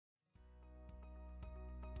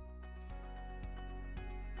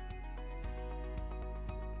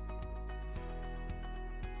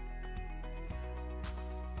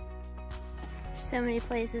So many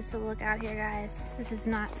places to look out here, guys. This is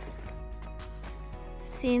nuts.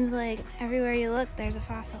 Seems like everywhere you look, there's a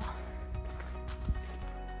fossil.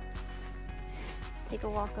 Take a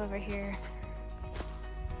walk over here.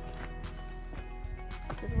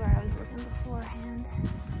 This is where I was looking beforehand.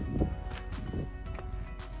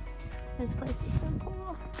 This place is so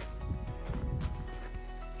cool.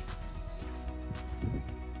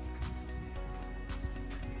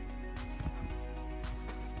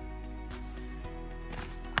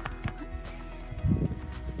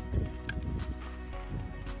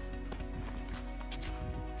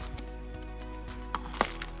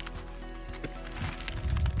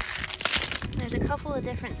 There's a couple of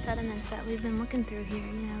different sediments that we've been looking through here.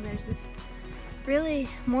 You know, there's this really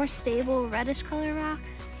more stable reddish color rock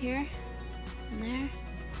here and there.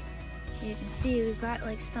 You can see we've got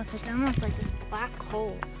like stuff that's almost like this black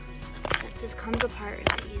coal that just comes apart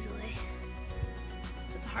really easily.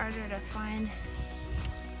 So it's harder to find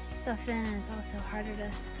stuff in, and it's also harder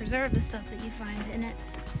to preserve the stuff that you find in it.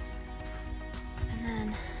 And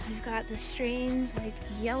then we've got this strange like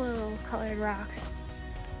yellow colored rock.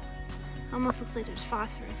 Almost looks like there's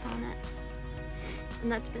phosphorus on it. And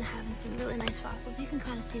that's been having some really nice fossils. You can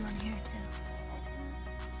kind of see one here too.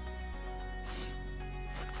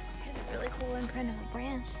 Here's a really cool imprint of a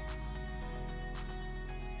branch.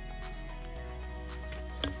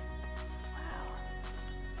 Wow.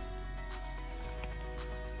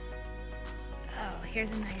 Oh,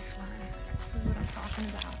 here's a nice one. This is what I'm talking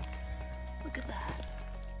about. Look at that.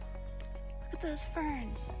 Look at those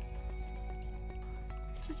ferns.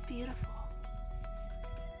 Just beautiful.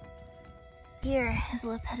 Here is a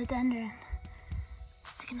lepidodendron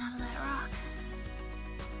sticking out of that rock.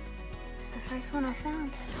 It's the first one I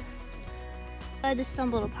found. I just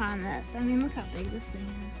stumbled upon this. I mean, look how big this thing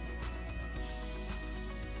is.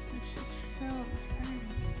 It's just filled with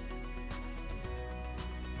ferns.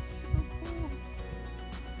 It's so cool.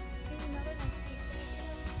 Here's another nice piece there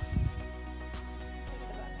too.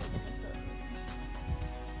 Thinking about taking this boat with me.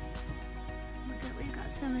 Look at, we've got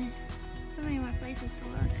so many more places to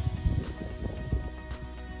look.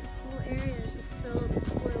 This whole area is just filled with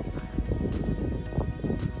spoil piles.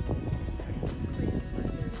 They're starting to be cleared for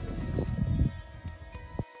here.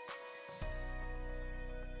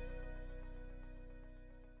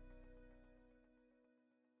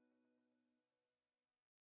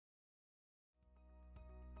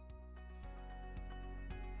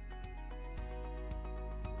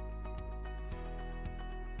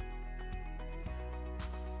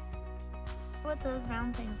 What those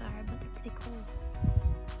round things are, but they're pretty cool.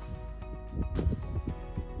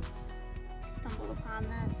 Stumbled upon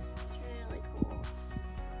this. It's really cool.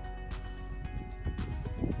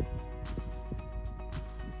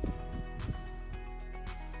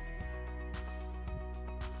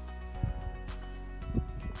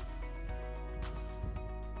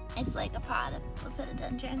 It's like a pod of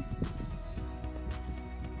lepidodendron.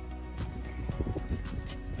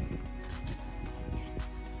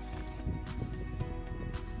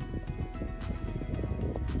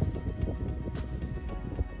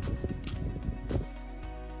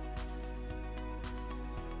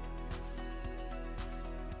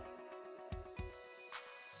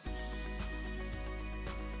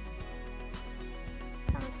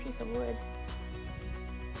 This piece of wood,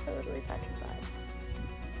 totally petrified.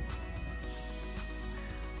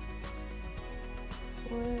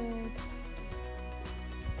 Wood.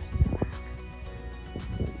 It's a rock.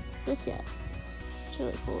 What's this yet? It's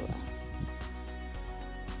really cool though.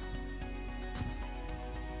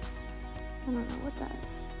 I don't know what that is.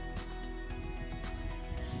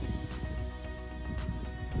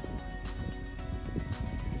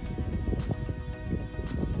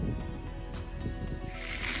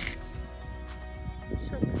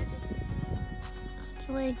 So pretty. It's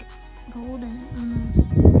like gold in it almost.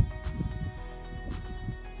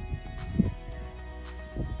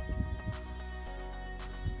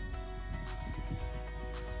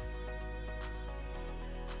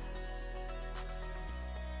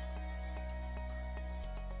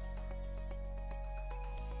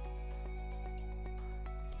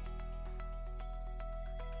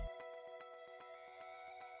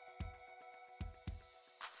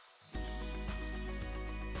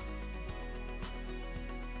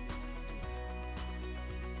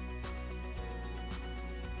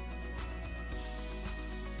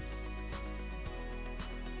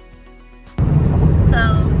 So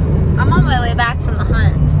I'm on my way back from the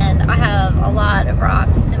hunt, and I have a lot of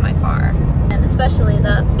rocks in my car, and especially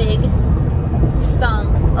the big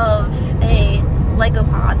stump of a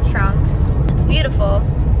lycopod trunk. It's beautiful,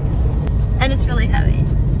 and it's really heavy.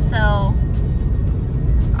 So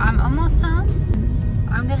I'm almost home.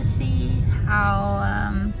 I'm gonna see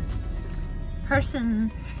how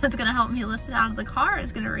person that's gonna help me lift it out of the car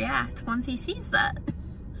is gonna react once he sees that.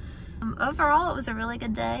 Overall, it was a really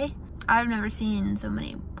good day. I've never seen so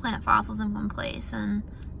many plant fossils in one place, and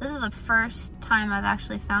this is the first time I've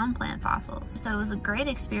actually found plant fossils. So it was a great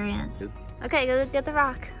experience. Okay, go get the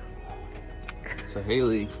rock. So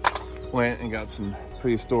Haley went and got some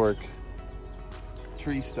prehistoric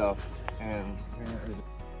tree stuff, and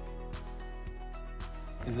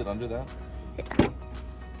is it under that? Yeah.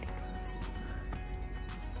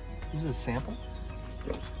 Is it a sample?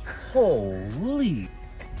 Holy,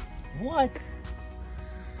 what?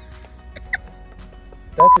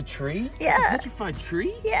 That's a tree? Yeah. It's a petrified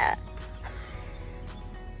tree? Yeah.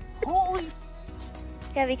 Holy.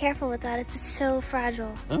 Yeah, be careful with that. It's so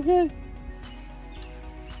fragile. Okay.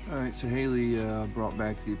 All right, so Haley brought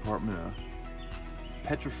back to the apartment a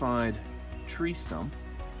petrified tree stump.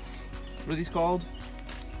 What are these called?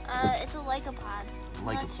 It's a lycopod. I'm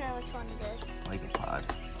not sure which one it is. Lycopod.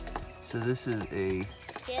 So this is a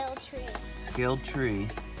Scaled tree. Scaled tree.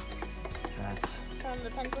 That's From the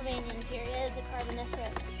Pennsylvanian period, the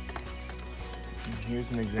Carboniferous.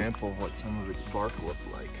 Here's an example of what some of its bark looked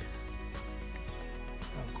like.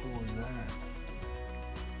 How cool is that?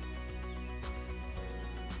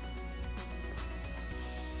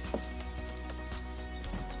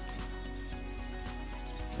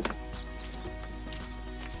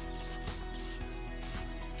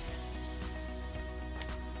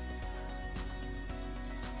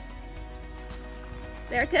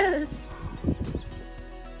 There it goes.